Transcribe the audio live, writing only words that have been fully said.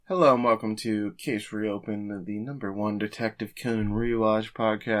Hello and welcome to Case Reopened, the #1 Detective Conan rewatch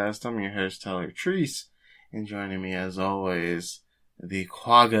podcast. I'm your host, Tyler Treese, and joining me as always, the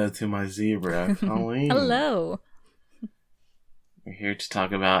quagga to my zebra, Colleen. Hello. We're here to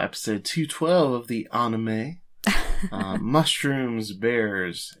talk about episode 212 of the anime, Mushrooms,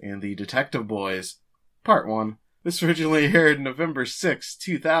 Bears, and the Detective Boys, Part 1. This originally aired November 6,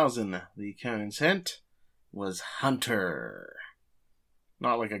 2000. The Conan's hint was Hunter.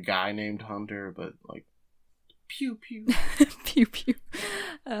 Not like a guy named Hunter, but like pew pew. Pew pew.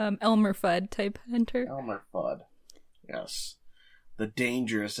 Elmer Fudd type Hunter. Elmer Fudd. Yes. The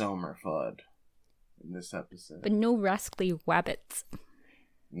dangerous Elmer Fudd in this episode. But no rascally wabbits.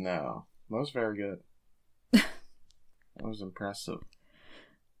 No. That was very good. That was impressive.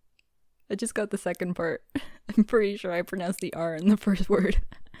 I just got the second part. I'm pretty sure I pronounced the R in the first word.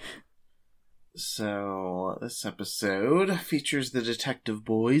 So, this episode features the Detective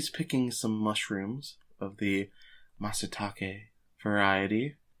Boys picking some mushrooms of the Masatake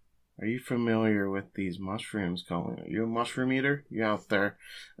variety. Are you familiar with these mushrooms, Colleen? Are you a mushroom eater? You out there?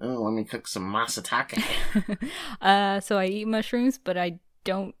 Oh, let me cook some Masatake. So I eat mushrooms, but I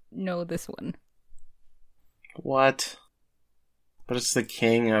don't know this one. What? But it's the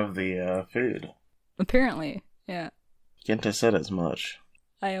king of the food. Apparently, yeah. Genta said as much.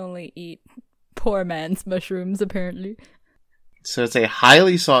 I only eat poor man's mushrooms, apparently. So it's a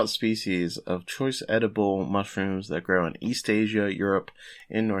highly sought species of choice edible mushrooms that grow in East Asia, Europe,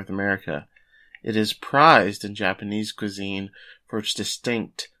 and North America. It is prized in Japanese cuisine for its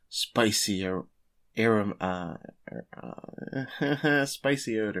distinct spicy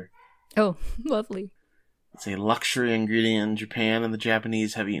spicy odor. Oh, lovely. It's a luxury ingredient in Japan, and the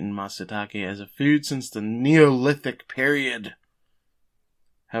Japanese have eaten masatake as a food since the Neolithic period.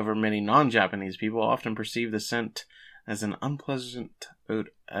 However, many non-Japanese people often perceive the scent as an unpleasant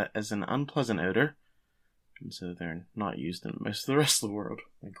odor, and so they're not used in most of the rest of the world,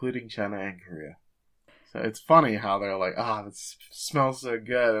 including China and Korea. So it's funny how they're like, this smells so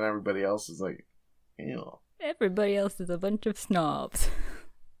good, and everybody else is like, ew. Everybody else is a bunch of snobs.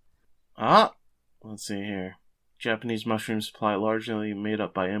 Let's see here. Japanese mushroom supply largely made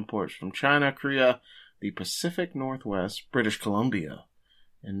up by imports from China, Korea, the Pacific Northwest, British Columbia,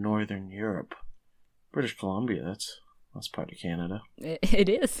 and Northern Europe. British Columbia, that's part of Canada. It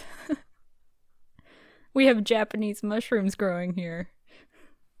is. We have Japanese mushrooms growing here.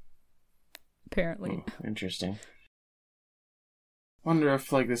 Apparently. Interesting. Wonder if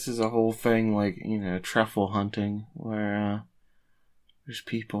this is a whole thing truffle hunting where there's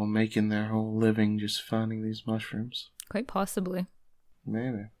people making their whole living just finding these mushrooms. Quite possibly.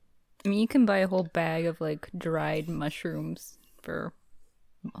 Maybe. I mean, you can buy a whole bag of dried mushrooms for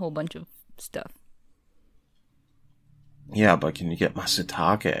a whole bunch of stuff. Yeah, but can you get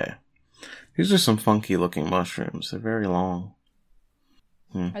masatake? These are some funky looking mushrooms. They're very long.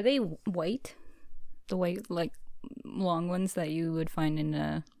 Are they white? The white, long ones that you would find in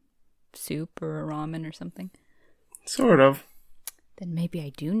a soup or a ramen or something? Sort of. Then maybe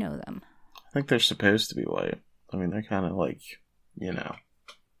I do know them. I think they're supposed to be white. I mean, they're kind of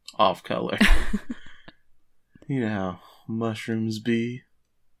off color. You know how mushrooms be.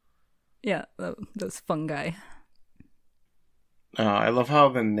 Yeah, those fungi. I love how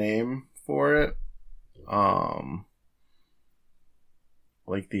the name for it,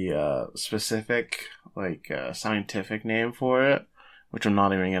 the specific, scientific name for it, which I'm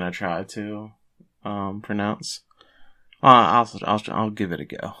not even gonna try to pronounce. I'll give it a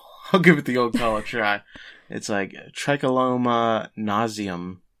go. I'll give it the old college try. It's Tricholoma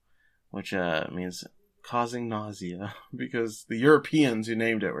nauseum, which means causing nausea, because the Europeans who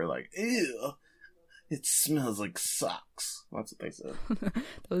named it were like, ew, it smells like socks. That's what they said.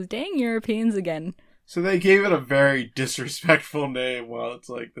 Those dang Europeans again. So they gave it a very disrespectful name while it's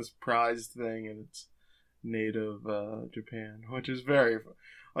this prized thing and it's native Japan, which is very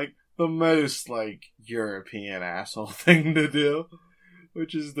the most European asshole thing to do,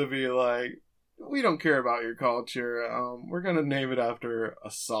 which is to be we don't care about your culture, we're gonna name it after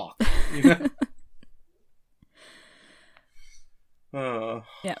a sock, you know?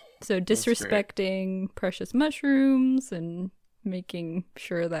 Yeah, so disrespecting precious mushrooms and making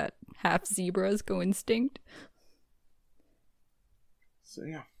sure that half zebras go extinct. So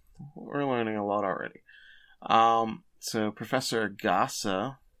yeah, we're learning a lot already. So Professor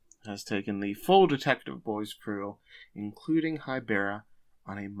Agasa has taken the full Detective Boys crew, including Hibera,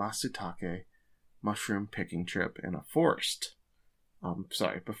 on a Masatake mushroom picking trip in a forest.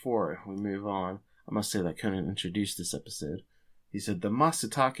 Before we move on, I must say that Conan introduced this episode. He said, the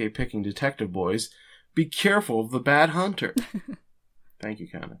Masatake picking Detective Boys, be careful of the bad hunter. Thank you,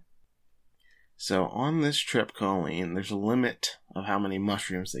 Connor. So on this trip, Colleen, there's a limit of how many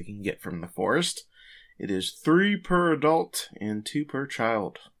mushrooms they can get from the forest. It is 3 per adult and 2 per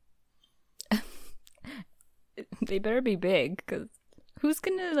child. They better be big, because who's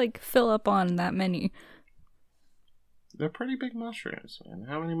gonna, like, fill up on that many? They're pretty big mushrooms, man.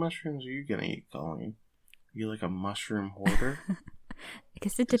 How many mushrooms are you gonna eat, Colleen? Are you like a mushroom hoarder? I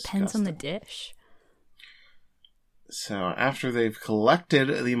guess it depends on the dish. So after they've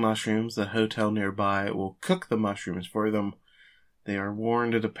collected the mushrooms, the hotel nearby will cook the mushrooms for them. They are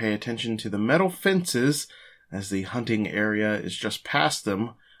warned to pay attention to the metal fences, as the hunting area is just past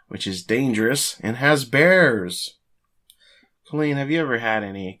them, which is dangerous and has bears. Colleen, have you ever had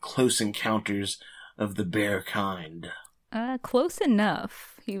any close encounters of the bear kind? Close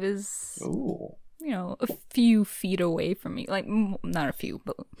enough. He was, Ooh. a few feet away from me. Like, not a few,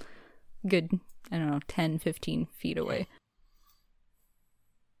 but good, 10, 15 feet away.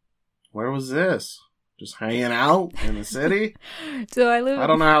 Where was this? Just hanging out in the city? So I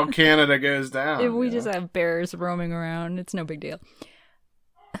don't know how Canada goes down. We just have bears roaming around. It's no big deal.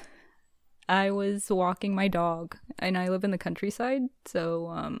 I was walking my dog, and I live in the countryside,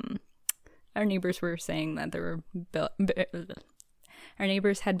 so our neighbors were saying that there were our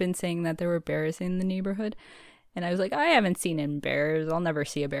neighbors had been saying that there were bears in the neighborhood, and I was like, I haven't seen any bears. I'll never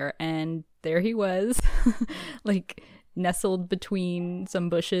see a bear. And there he was, like nestled between some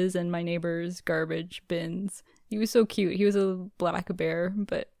bushes and my neighbor's garbage bins. He was so cute. He was a black bear,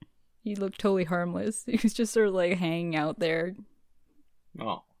 but he looked totally harmless. He was just sort of like hanging out there.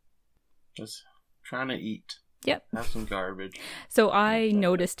 Oh. Just trying to eat. Yep. Have some garbage. So I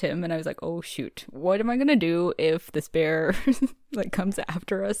noticed him and I was like, oh shoot, what am I gonna do if this bear like comes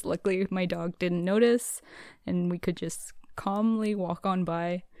after us? Luckily my dog didn't notice and we could just calmly walk on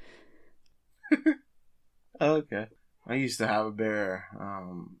by. Okay. I used to have a bear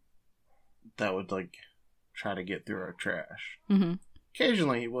that would like try to get through our trash. Mm-hmm.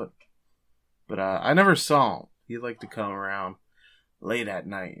 Occasionally he would. But I never saw him. He'd like to come around late at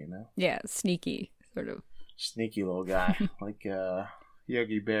night, Yeah, sneaky, sort of. Sneaky little guy, like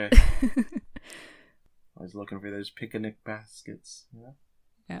Yogi Bear. I was looking for those picnic baskets,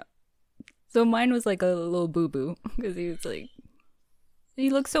 Yeah. So mine was like a little boo-boo, because he was like,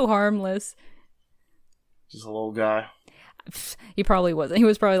 he looked so harmless. Just a little guy. He probably wasn't. He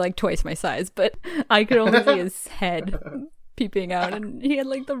was probably like twice my size, but I could only see his head peeping out, and he had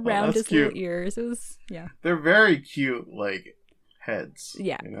like the roundest little ears. It was, yeah. They're very cute, like, heads.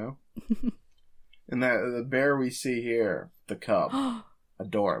 Yeah. And the bear we see here, the cub,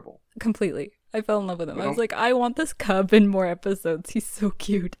 adorable. Completely. I fell in love with him. I was like, I want this cub in more episodes. He's so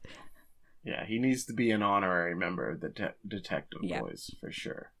cute. Yeah, he needs to be an honorary member of the Detective Boys, for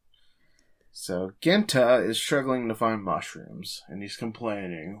sure. So, Genta is struggling to find mushrooms, and he's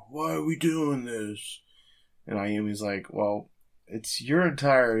complaining, why are we doing this? And Ayumi's like, well, it's your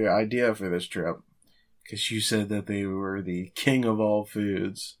entire idea for this trip, because you said that they were the king of all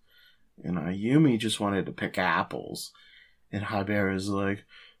foods. And Ayumi just wanted to pick apples. And Hibera is like,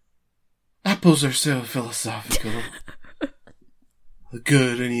 apples are so philosophical. The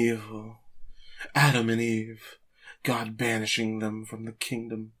good and evil. Adam and Eve. God banishing them from the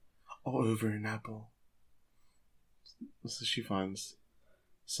kingdom. All over an apple. So she finds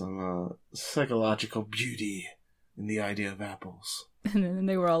some psychological beauty in the idea of apples. And then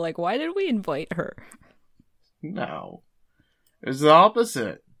they were all like, why did we invite her? No. It was the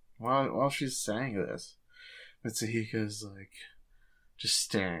opposite. While she's saying this, Mitsuhiko's like, just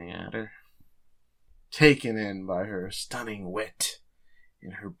staring at her. Taken in by her stunning wit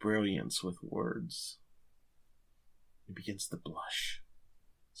and her brilliance with words. He begins to blush.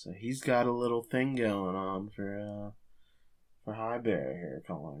 So he's got a little thing going on for Hibera here,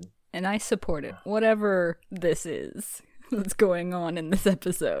 Colin. And I support it. Whatever this is that's going on in this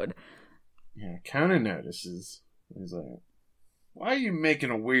episode. Yeah, Conan notices. He's like, why are you making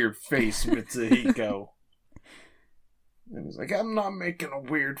a weird face, Mitsuhiko? And he's like, I'm not making a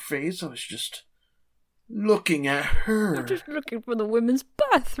weird face. I was just looking at her. I'm just looking for the women's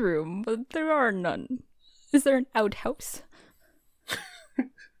bathroom, but there are none. Is there an outhouse?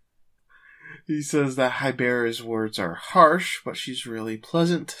 He says that Hibera's words are harsh, but she's really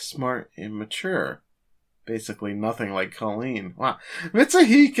pleasant, smart, and mature. Basically nothing like Colleen. Wow.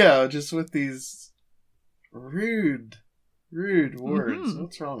 Mitsuhiko, just with these rude words. Mm-hmm.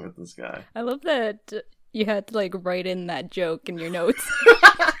 What's wrong with this guy? I love that you had to, like, write in that joke in your notes.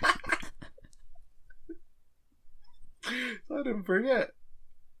 I didn't forget.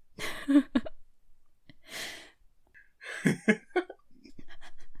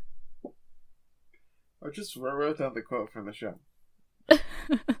 I just wrote down the quote from the show.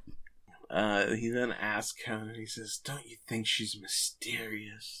 He then asks Conan, he says, "Don't you think she's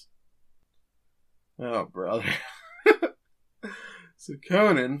mysterious?" Oh, brother. So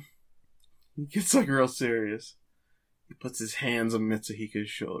Conan, he gets like real serious. He puts his hands on Mitsuhiko's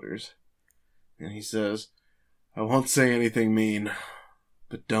shoulders. And he says, "I won't say anything mean,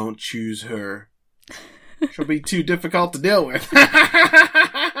 but don't choose her. She'll be too difficult to deal with."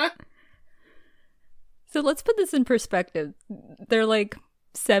 So let's put this in perspective. They're like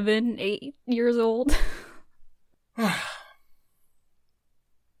 7, 8 years old. They're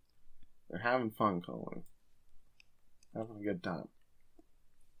having fun, Colin. Having a good time.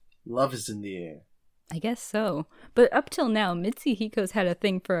 Love is in the air. I guess so. But up till now, Mitsuhiko's had a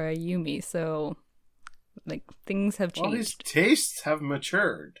thing for Ayumi, so like things have changed. Well, his tastes have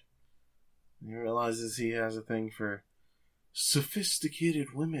matured. He realizes he has a thing for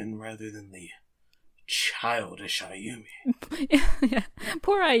sophisticated women rather than the childish Ayumi. Yeah.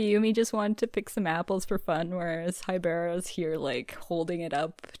 Poor Ayumi just wanted to pick some apples for fun, whereas Haibara's here like holding it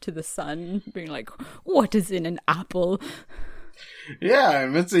up to the sun, being like, "What is in an apple?" Yeah,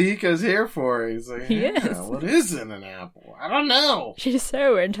 and Mitsuhiko's here for it. He's like, He is. What is in an apple? I don't know. She's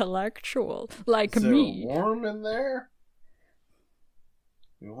so intellectual, like Is me. it warm in there?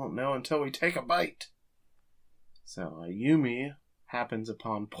 We won't know until we take a bite. So Ayumi happens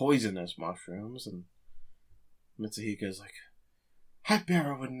upon poisonous mushrooms, and Mitsuhiko's like,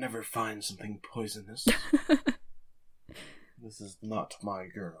 "Haibara would never find something poisonous. This is not my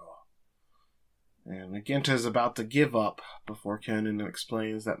girl." And Ginta is about to give up before Conan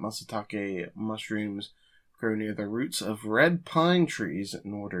explains that Masatake mushrooms grow near the roots of red pine trees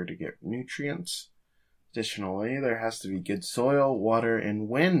in order to get nutrients. Additionally, there has to be good soil, water, and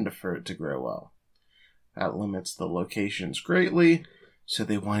wind for it to grow well. That limits the locations greatly, so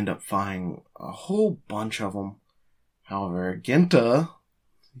they wind up finding a whole bunch of them. However, Ginta,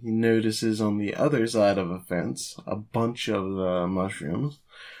 he notices on the other side of a fence a bunch of the mushrooms,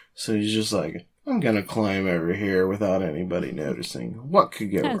 so he's just like, "I'm gonna climb over here without anybody noticing. What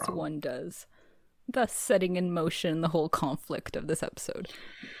could go wrong?" As one does. Thus setting in motion the whole conflict of this episode.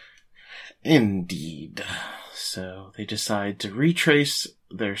 Indeed. So they decide to retrace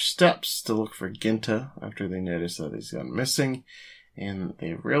their steps to look for Ginta after they notice that he's gone missing, and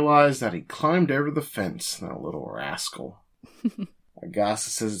they realize that he climbed over the fence, that little rascal. Agasa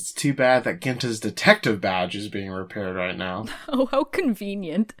says it's too bad that Ginta's detective badge is being repaired right now. Oh, how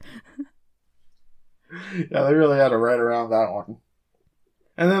convenient. Yeah, they really had to write around that one.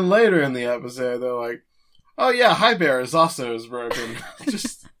 And then later in the episode, they're like, "Oh yeah, Haibara's also is broken."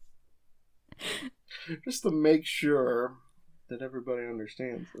 just to make sure that everybody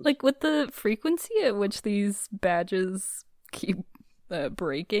understands this. Like, with the frequency at which these badges keep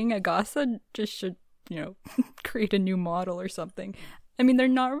breaking, Agasa just should, create a new model or something. I mean, they're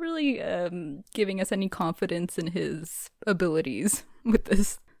not really giving us any confidence in his abilities with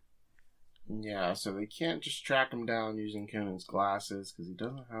this. Yeah, so they can't just track him down using Conan's glasses because he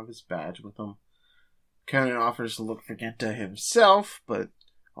doesn't have his badge with him. Conan offers to look for Ginta himself, but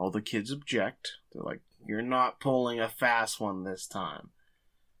all the kids object. They're like, "You're not pulling a fast one this time."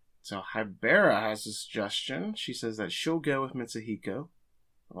 So Haibara has a suggestion. She says that she'll go with Mitsuhiko.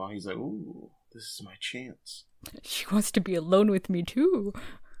 While he's like, "Ooh, this is my chance." She wants to be alone with me too.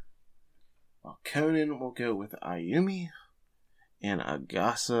 While Conan will go with Ayumi, and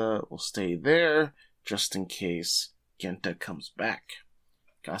Agasa will stay there just in case Ginta comes back.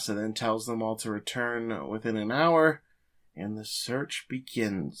 Agasa then tells them all to return within an hour, and the search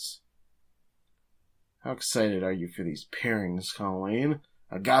begins. How excited are you for these pairings, Colleen?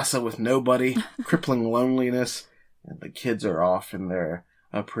 Agasa with nobody, crippling loneliness, and the kids are off in their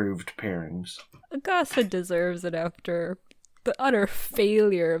approved pairings. Agasa deserves it after the utter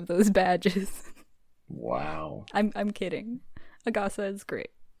failure of those badges. Wow. I'm kidding. Agasa is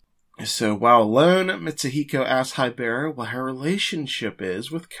great. So while alone, Mitsuhiko asks Haibara what her relationship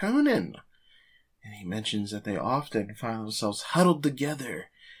is with Conan. And he mentions that they often find themselves huddled together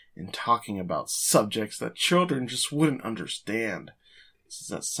and talking about subjects that children just wouldn't understand. This is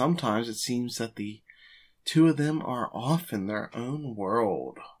that sometimes it seems that the two of them are off in their own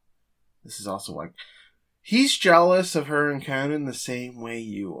world. This is also like, he's jealous of her and Conan the same way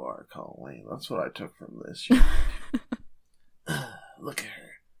you are, Colleen. That's what I took from this. Look at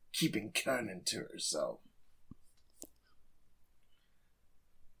her, keeping Conan to herself.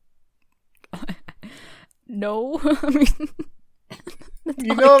 No, I mean,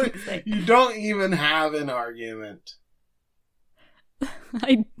 you don't even have an argument.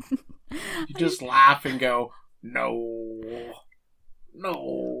 You just laugh and go, no,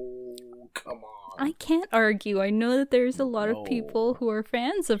 come on. I can't argue. I know that there's a lot of people No. who are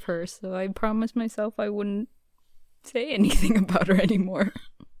fans of her, so I promised myself I wouldn't say anything about her anymore.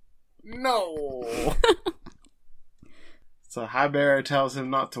 No! So Hybera tells him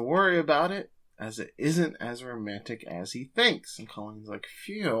not to worry about it, as it isn't as romantic as he thinks. And Colin's like,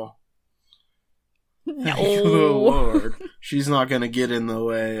 phew. Thank the Lord. She's not going to get in the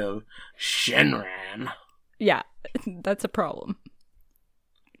way of Shenran. Yeah, that's a problem.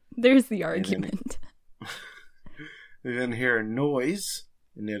 There's the argument. They then hear a noise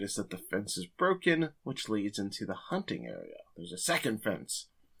and notice that the fence is broken, which leads into the hunting area. There's a second fence.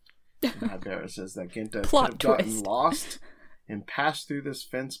 And Hybera says that Ginta could have gotten lost and passed through this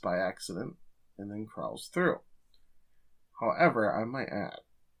fence by accident and then crawls through. However, I might add,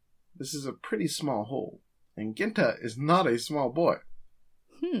 this is a pretty small hole, and Ginta is not a small boy.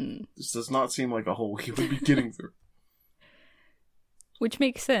 This does not seem like a hole he would be getting through. Which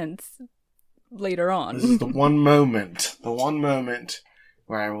makes sense later on. This is the one moment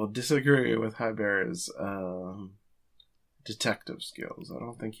where I will disagree with Hybera's detective skills. I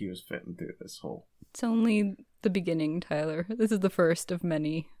don't think he was fitting through this hole. It's only the beginning, Tyler. This is the first of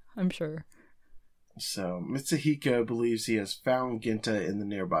many, I'm sure. So, Mitsuhiko believes he has found Ginta in the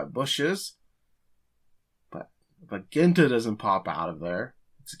nearby bushes. But Ginta doesn't pop out of there.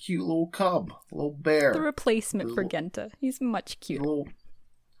 It's a cute little cub, a little bear. The replacement for Genta. He's much cuter.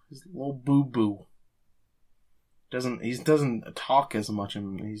 His little boo-boo. He doesn't talk as much,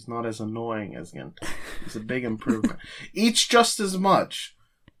 and he's not as annoying as Ginta. It's a big improvement. Each just as much,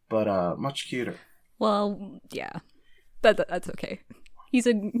 but much cuter. Well, yeah. That's okay. He's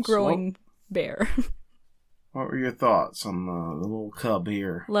a growing bear. What were your thoughts on the little cub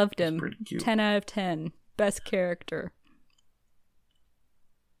here? Loved him. Pretty cute. 10 out of 10. Best character.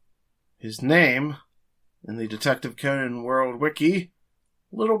 His name, in the Detective Conan World Wiki,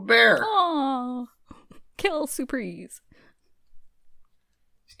 Little Bear. Aww. Kill Surprise.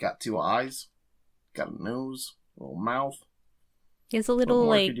 He's got 2 eyes, got a nose, a little mouth. He has a little,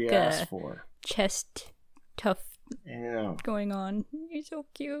 like, for? chest tuft Yeah. going on. He's so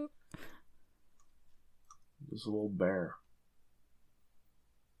cute. This little bear.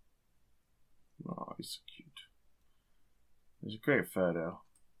 Oh, he's so cute. There's a great photo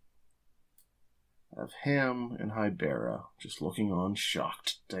of him and Hybera just looking on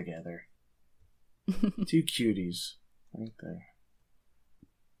shocked together. 2 cuties right there.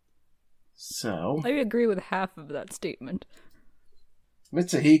 So, I agree with half of that statement.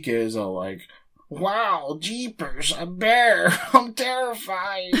 Mitsuhiko is all like, wow, jeepers, a bear! I'm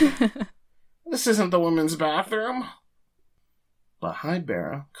terrified! This isn't the women's bathroom! But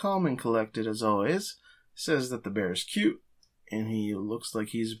Hybera, calm and collected as always, says that the bear is cute, and he looks like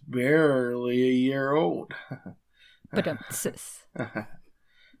he's barely a year old. But sis.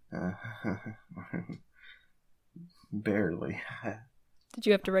 Barely. Did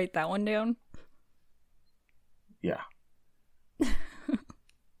you have to write that one down? Yeah.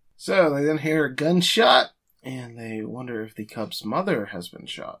 So they then hear a gunshot, and they wonder if the cub's mother has been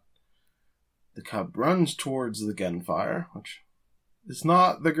shot. The cub runs towards the gunfire, which is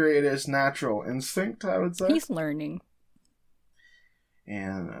not the greatest natural instinct, I would say. He's learning.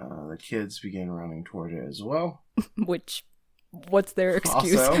 And the kids begin running toward it as well. Which, what's their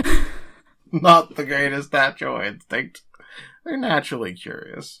excuse? Also, not the greatest natural instinct. They're naturally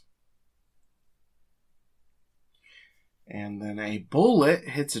curious. And then a bullet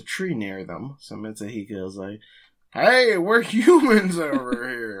hits a tree near them. So Mitsuhiko's like, hey, we're humans over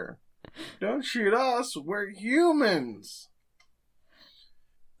here. Don't shoot us. We're humans.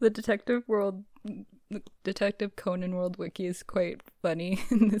 The Detective Conan World Wiki is quite funny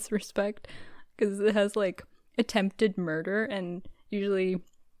in this respect. Because it has, like, attempted murder. And usually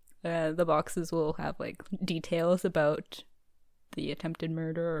the boxes will have, like, details about the attempted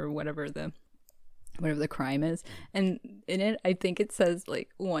murder or whatever the crime is. And in it, I think it says, like,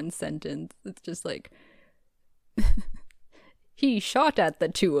 one sentence. It's just like, he shot at the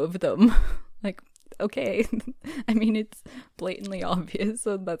 2 of them. Like, okay. I mean, it's blatantly obvious,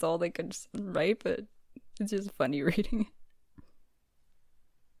 so that's all they could write, but it's just funny reading.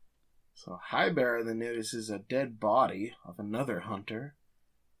 So Hybera then notices a dead body of another hunter.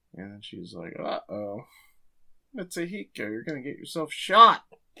 And then she's like, uh-oh. Mitsuhiko, you're gonna get yourself shot.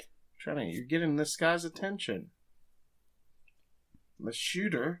 You're getting this guy's attention. The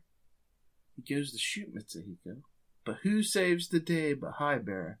shooter, he goes to shoot Mitsuhiko. But who saves the day but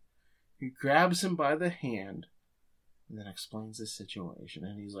Hybera? He grabs him by the hand and then explains the situation.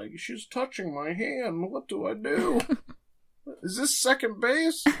 And he's like, she's touching my hand. What do I do? Is this second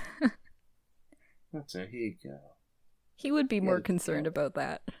base? Mitsuhiko. He would be more concerned about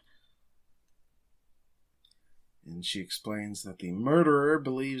that. And she explains that the murderer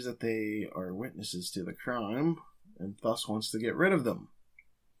believes that they are witnesses to the crime and thus wants to get rid of them.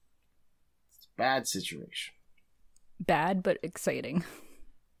 It's a bad situation. Bad, but exciting.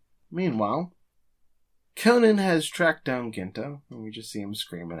 Meanwhile, Conan has tracked down Genta, and we just see him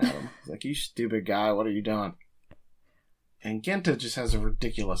screaming at him. He's like, "You stupid guy, what are you doing?" And Genta just has a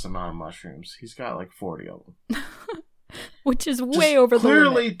ridiculous amount of mushrooms. He's got like 40 of them. Which is way over the limit.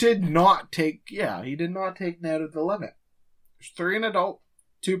 Clearly did not take, he did not take note of the limit. There's 3 an adult,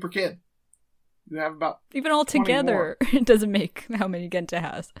 2 per kid. You have about even all together, it doesn't make how many Genta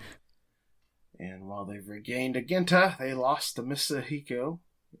has. And while they've regained a Genta, they lost the Misahiko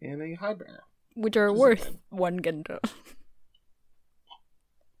and a high bear. Which are worth 1 Genta.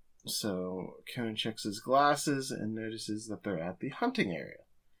 So Conan checks his glasses and notices that they're at the hunting area.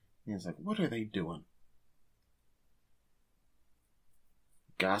 And he's like, what are they doing?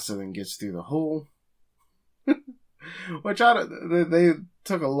 Gasa then gets through the hole. Which they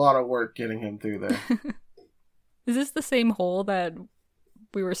took a lot of work getting him through there. Is this the same hole that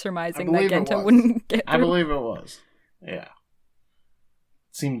we were surmising that Genta wouldn't get through? I believe it was. Yeah.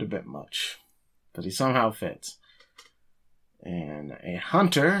 Seemed a bit much. But he somehow fits. And a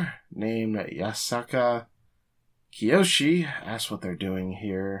hunter named Yasaka Kiyoshi asks what they're doing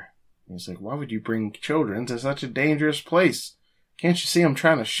here. He's like, why would you bring children to such a dangerous place? Can't you see I'm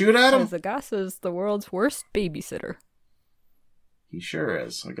trying to shoot at him? Agasa's the world's worst babysitter. He sure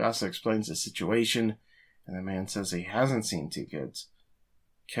is. Agasa explains the situation, and the man says he hasn't seen 2 kids.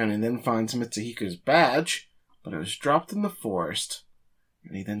 Conan then finds Mitsuhiko's badge, but it was dropped in the forest,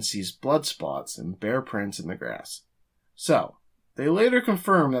 and he then sees blood spots and bear prints in the grass. So, they later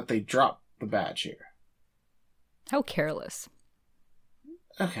confirm that they dropped the badge here. How careless.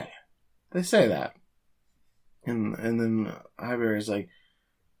 Okay. They say that. And then Highbear is like,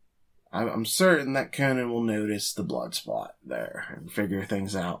 I'm certain that Conan will notice the blood spot there and figure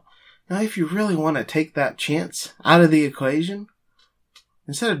things out. Now, if you really want to take that chance out of the equation,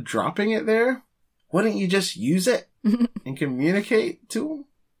 instead of dropping it there, wouldn't you just use it and communicate to him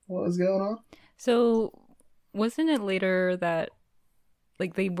what was going on? So, wasn't it later that,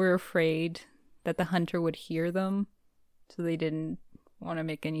 like, they were afraid that the hunter would hear them, so they didn't want to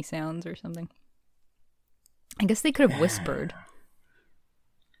make any sounds or something? I guess they could have whispered.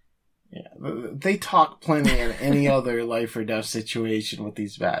 Yeah, they talk plenty in any other life or death situation with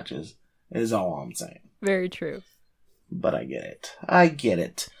these badges, is all I'm saying. Very true. But I get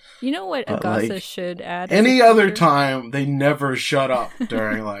it. You know what Agasa should add? Any other time, they never shut up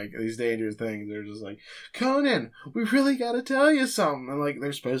during, like, these dangerous things. They're just like, Conan, we really gotta tell you something. And, like,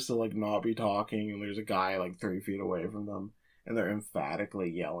 they're supposed to, like, not be talking, and there's a guy, like, 3 feet away from them, and they're emphatically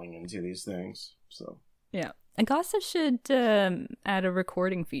yelling into these things, so... Yeah. Agasa should add a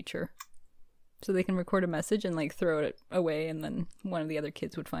recording feature. So they can record a message and, like, throw it away, and then one of the other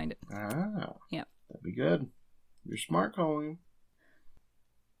kids would find it. Ah. Yeah. That'd be good. You're smart, Colleen.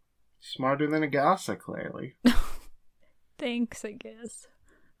 Smarter than Agasa, clearly. Thanks, I guess.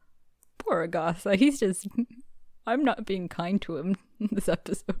 Poor Agasa. He's just... I'm not being kind to him this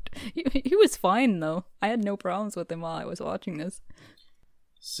episode. He was fine, though. I had no problems with him while I was watching this.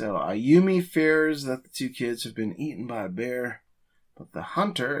 So, Ayumi fears that the 2 kids have been eaten by a bear, but the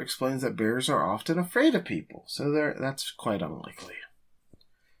hunter explains that bears are often afraid of people, so that's quite unlikely.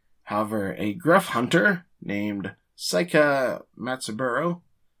 However, a gruff hunter named Saika Matsuburo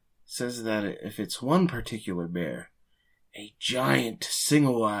says that if it's one particular bear, a giant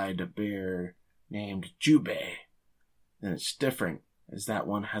single-eyed bear named Jubei, then it's different, as that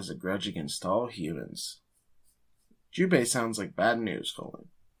one has a grudge against all humans. Jubei sounds like bad news, Colin.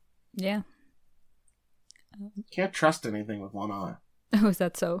 Yeah. Can't trust anything with one eye. Oh, is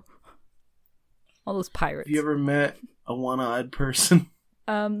that so? All those pirates. Have you ever met a one-eyed person?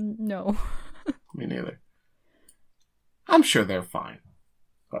 No. Me neither. I'm sure they're fine.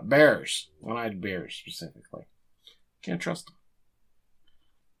 But bears, one-eyed bears specifically, can't trust them.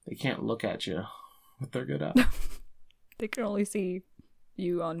 They can't look at you with their good eye. They can only see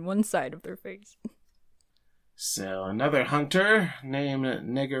you on one side of their face. So, another hunter named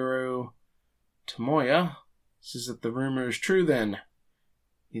Negoro Tomoya says that the rumor is true then.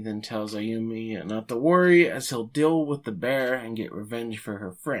 He then tells Ayumi not to worry, as he'll deal with the bear and get revenge for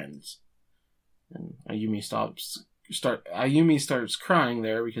her friends. And Ayumi starts crying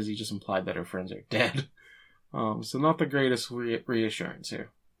there because he just implied that her friends are dead. So not the greatest reassurance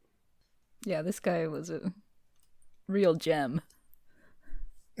here. Yeah, this guy was a real gem.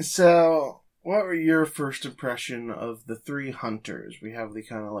 So... what were your first impression of the 3 hunters? We have the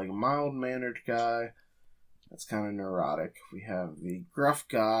kind of like mild-mannered guy that's kind of neurotic. We have the gruff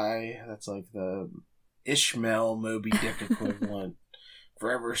guy that's like the Ishmael Moby Dick equivalent,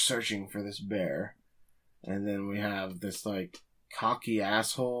 forever searching for this bear. And then we have this, like, cocky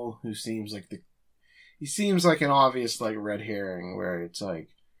asshole who seems like he seems like an obvious, like, red herring, where it's like,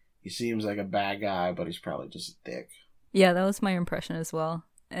 he seems like a bad guy, but he's probably just a dick. Yeah, that was my impression as well.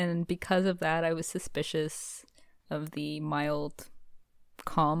 And because of that, I was suspicious of the mild,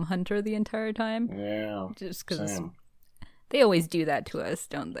 calm hunter the entire time. Yeah, just because they always do that to us,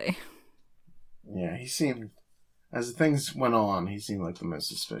 don't they? Yeah, he seemed, as things went on, he seemed like the most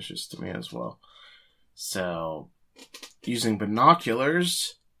suspicious to me as well. So, using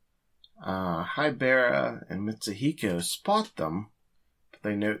binoculars, Haibara and Mitsuhiko spot them, but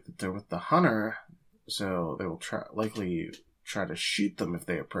they note that they're with the hunter, so they will likely try to shoot them if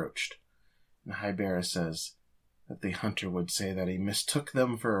they approached. And Haibara says that the hunter would say that he mistook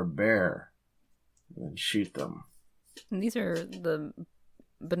them for a bear, and then shoot them. And these are the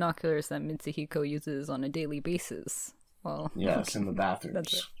binoculars that Mitsuhiko uses on a daily basis. Well, yes, in the bathrooms.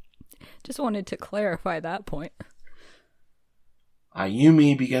 That's it. Just wanted to clarify that point.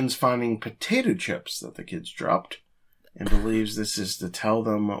 Ayumi begins finding potato chips that the kids dropped and believes this is to tell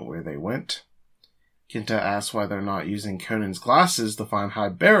them where they went. Kenta asks why they're not using Conan's glasses to find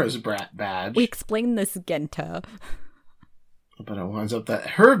Haibara's badge. We explained this, Genta. But it winds up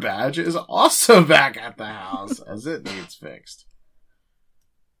that her badge is also back at the house, as it needs fixed.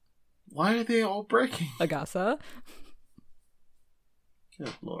 Why are they all breaking? Agasa.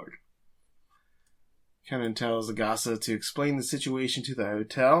 Good lord. Conan tells Agasa to explain the situation to the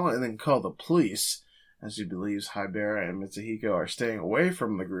hotel and then call the police, as he believes Haibara and Mitsuhiko are staying away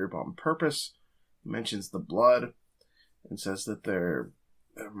from the group on purpose. He mentions the blood and says that there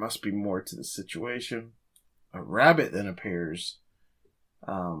must be more to the situation. A rabbit then appears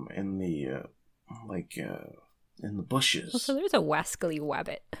in the bushes. Oh, so there's a wascally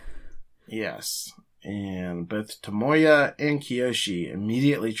wabbit. Yes. And both Tomoya and Kiyoshi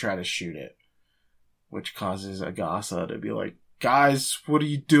immediately try to shoot it, which causes Agasa to be like, guys, what are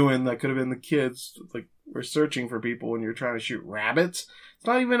you doing? That could have been the kids. Like, we're searching for people when you're trying to shoot rabbits. It's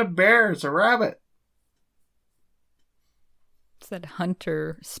not even a bear, it's a rabbit. It's that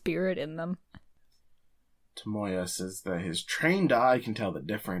hunter spirit in them. Tomoya says that his trained eye can tell the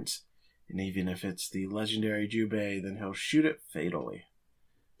difference, and even if it's the legendary Jubei, then he'll shoot it fatally.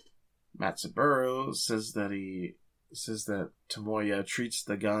 Matsuburo says that Tomoya treats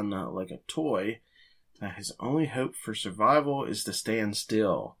the gun like a toy, that his only hope for survival is to stand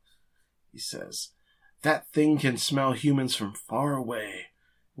still. He says, that thing can smell humans from far away,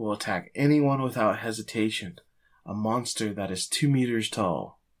 will attack anyone without hesitation, a monster that is 2 meters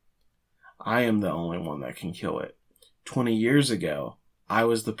tall. I am the only one that can kill it. 20 years ago, I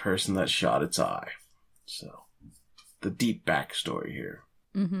was the person that shot its eye. So, the deep backstory here.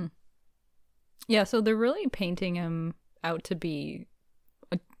 Mm-hmm. Yeah, so they're really painting him out to be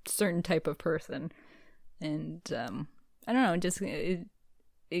a certain type of person. And, I don't know, just, it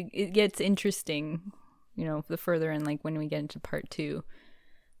gets interesting, you know, the further in, like, when we get into part 2.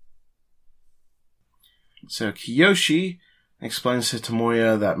 So, Kiyoshi explains to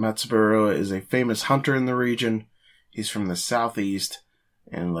Tomoya that Matsuburo is a famous hunter in the region. He's from the southeast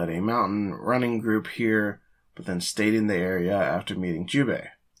and led a mountain running group here, but then stayed in the area after meeting Jubei.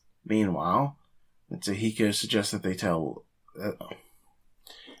 Meanwhile, Mitsuhiko suggests that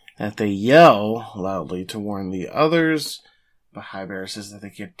they yell loudly to warn the others, but Haibara says that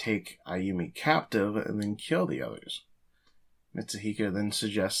they could take Ayumi captive and then kill the others. Mitsuhiko then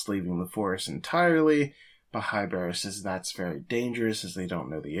suggests leaving the forest entirely, but Haibara says that's very dangerous as they don't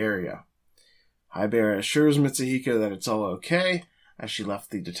know the area. Haibara assures Mitsuhiko that it's all okay, as she left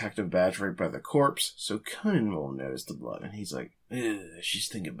the detective badge right by the corpse, so Conan will notice the blood, and he's like, she's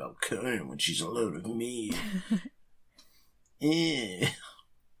thinking about Conan when she's alone with me.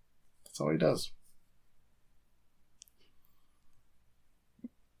 That's all he does.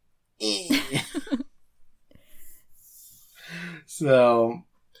 So,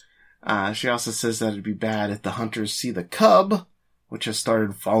 she also says that it'd be bad if the hunters see the cub, which has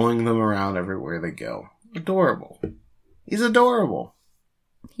started following them around everywhere they go. Adorable. He's adorable.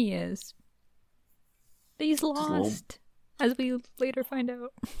 He is. But he's lost, as we later find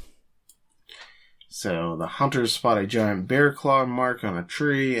out. So, the hunters spot a giant bear claw mark on a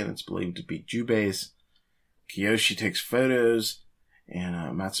tree, and it's believed to be Jubei's. Kiyoshi takes photos,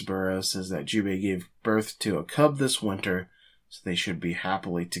 and Matsuburo says that Jubei gave birth to a cub this winter, so they should be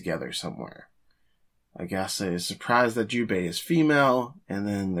happily together somewhere. Agasa is surprised that Jubei is female, and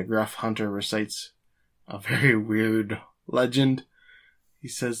then the gruff hunter recites a very weird legend. He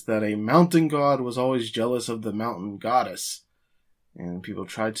says that a mountain god was always jealous of the mountain goddess, And people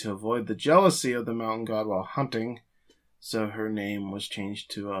tried to avoid the jealousy of the mountain god while hunting, so her name was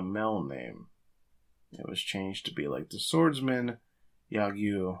changed to a male name. It was changed to be like the swordsman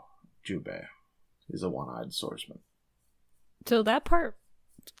Yagyu Jubei. He's a one-eyed swordsman. So that part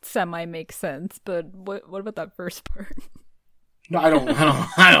semi makes sense, but what about that first part? No, I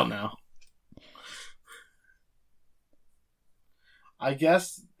don't know. I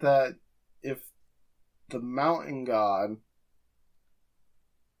guess that if the mountain god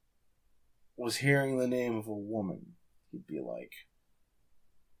was hearing the name of a woman, he'd be like,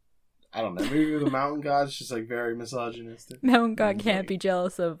 I don't know, maybe the mountain god's just like very misogynistic. Mountain god can't be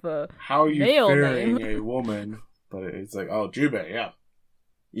jealous of how are you male fearing name? a woman? But it's like, oh, Jubei, yeah.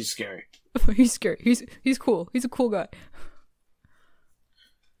 He's scary. He's scary. He's cool. He's a cool guy.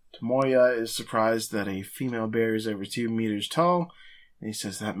 Tomoya is surprised that a female bear is over 2 meters tall, and he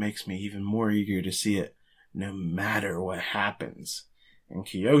says that makes me even more eager to see it, no matter what happens. And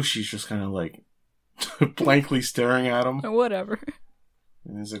Kiyoshi's just kind of like blankly staring at him. Whatever.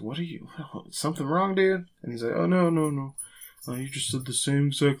 And he's like, something wrong, dude? And he's like, oh, no. You just said the same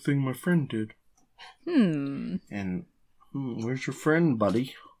exact thing my friend did. And, where's your friend,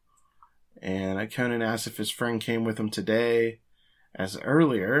 buddy? And Conan asks if his friend came with him today, as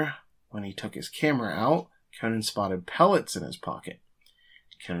earlier, when he took his camera out, Conan spotted pellets in his pocket.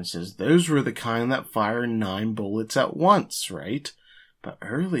 Conan says, those were the kind that fire 9 bullets at once, right? But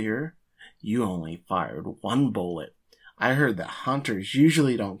earlier, you only fired 1 bullet. I heard that hunters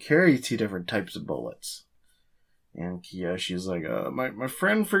usually don't carry 2 different types of bullets. And Kiyoshi's like, my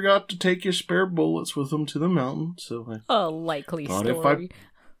friend forgot to take his spare bullets with him to the mountain, so a likely story.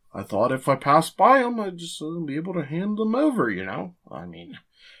 I thought if I passed by him, I'd just be able to hand them over, you know? I mean,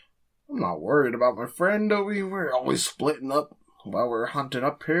 I'm not worried about my friend. We're always splitting up while we're hunting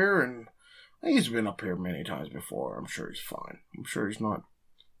up here, and he's been up here many times before. I'm sure he's fine. I'm sure he's not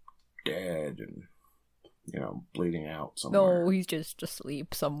dead and, bleeding out somewhere. No, he's just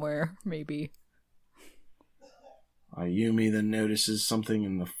asleep somewhere, maybe. Ayumi then notices something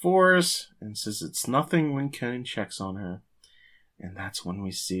in the forest and says it's nothing when Conan checks on her. And that's when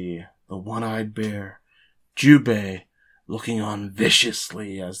we see the one-eyed bear, Jubei, looking on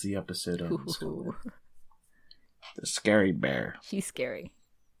viciously as the episode ends. The scary bear. She's scary.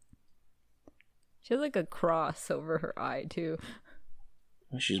 She has like a cross over her eye, too.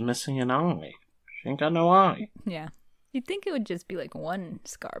 She's missing an eye. She ain't got no eye. Yeah. You'd think it would just be like 1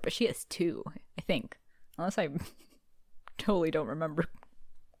 scar, but she has 2, I think. Unless I totally don't remember.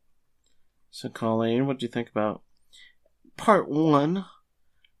 So, Colleen, what do you think about part 1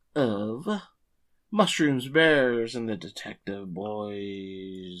 of Mushrooms, Bears, and the Detective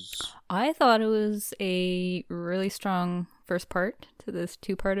Boys? I thought it was a really strong first part to this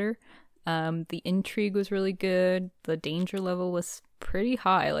 2-parter. The intrigue was really good. The danger level was pretty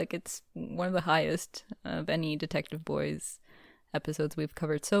high. Like, it's one of the highest of any Detective Boys episodes we've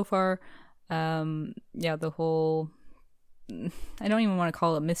covered so far. The whole... I don't even want to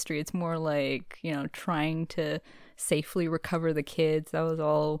call it mystery. It's more like, trying to safely recover the kids. That was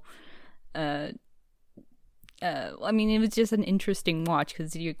all... it was just an interesting watch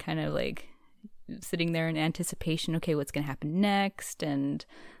because you're kind of like sitting there in anticipation. Okay, what's going to happen next? And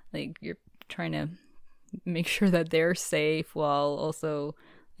like you're trying to make sure that they're safe while also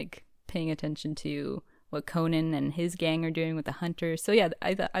like paying attention to what Conan and his gang are doing with the hunters. So yeah,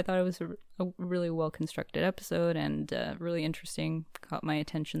 I thought it was a really well constructed episode and really interesting. Caught my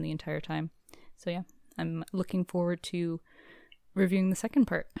attention the entire time. So yeah, I'm looking forward to reviewing the second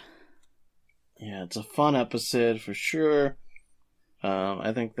part. Yeah, it's a fun episode for sure.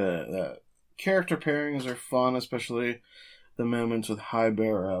 I think the character pairings are fun, especially the moments with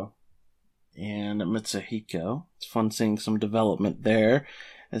Haibaro and Mitsuhiko. It's fun seeing some development there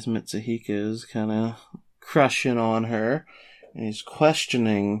as Mitsuhiko's kind of crushing on her, and he's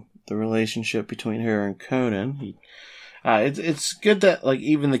questioning the relationship between her and Conan. It's good that like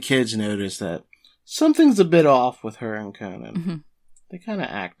even the kids notice that something's a bit off with her and Conan. Mm-hmm. They kind of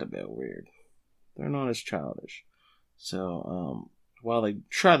act a bit weird. They're not as childish. So, while they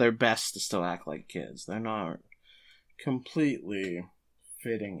try their best to still act like kids, they're not completely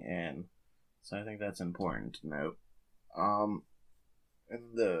fitting in. So I think that's important to note.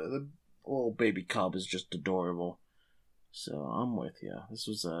 And the little baby cub is just adorable. So I'm with you. This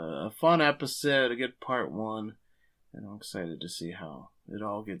was a fun episode, a good part 1. And I'm excited to see how it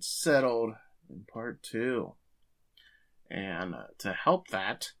all gets settled in part 2. And to help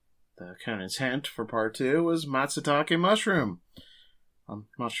that, the Conan's hint for part 2 was Matsutake Mushroom. I'm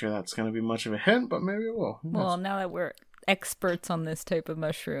not sure that's going to be much of a hint, but maybe it will. Well, now that we're experts on this type of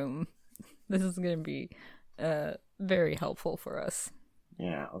mushroom, this is going to be very helpful for us.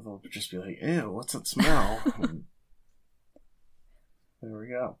 Yeah, they'll just be like, ew, what's that smell? There we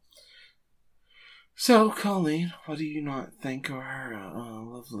go. So, Colleen, what do you not think are our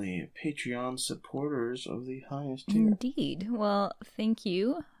lovely Patreon supporters of the highest tier? Indeed. Well, thank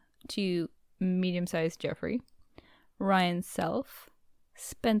you to Medium-Sized Jeffrey, Ryan Self,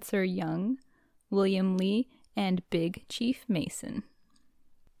 Spencer Young, William Lee, and Big Chief Mason.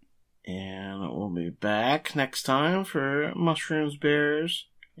 And we'll be back next time for Mushrooms Bears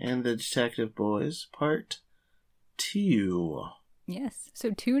and the Detective Boys Part 2. Yes,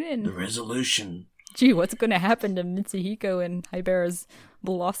 so tune in. The resolution. Gee, what's going to happen to Mitsuhiko and Hibera's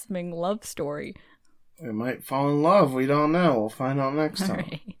blossoming love story? We might fall in love. We don't know. We'll find out next time. All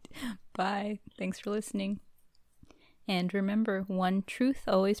right. Bye. Thanks for listening. And remember, one truth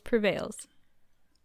always prevails.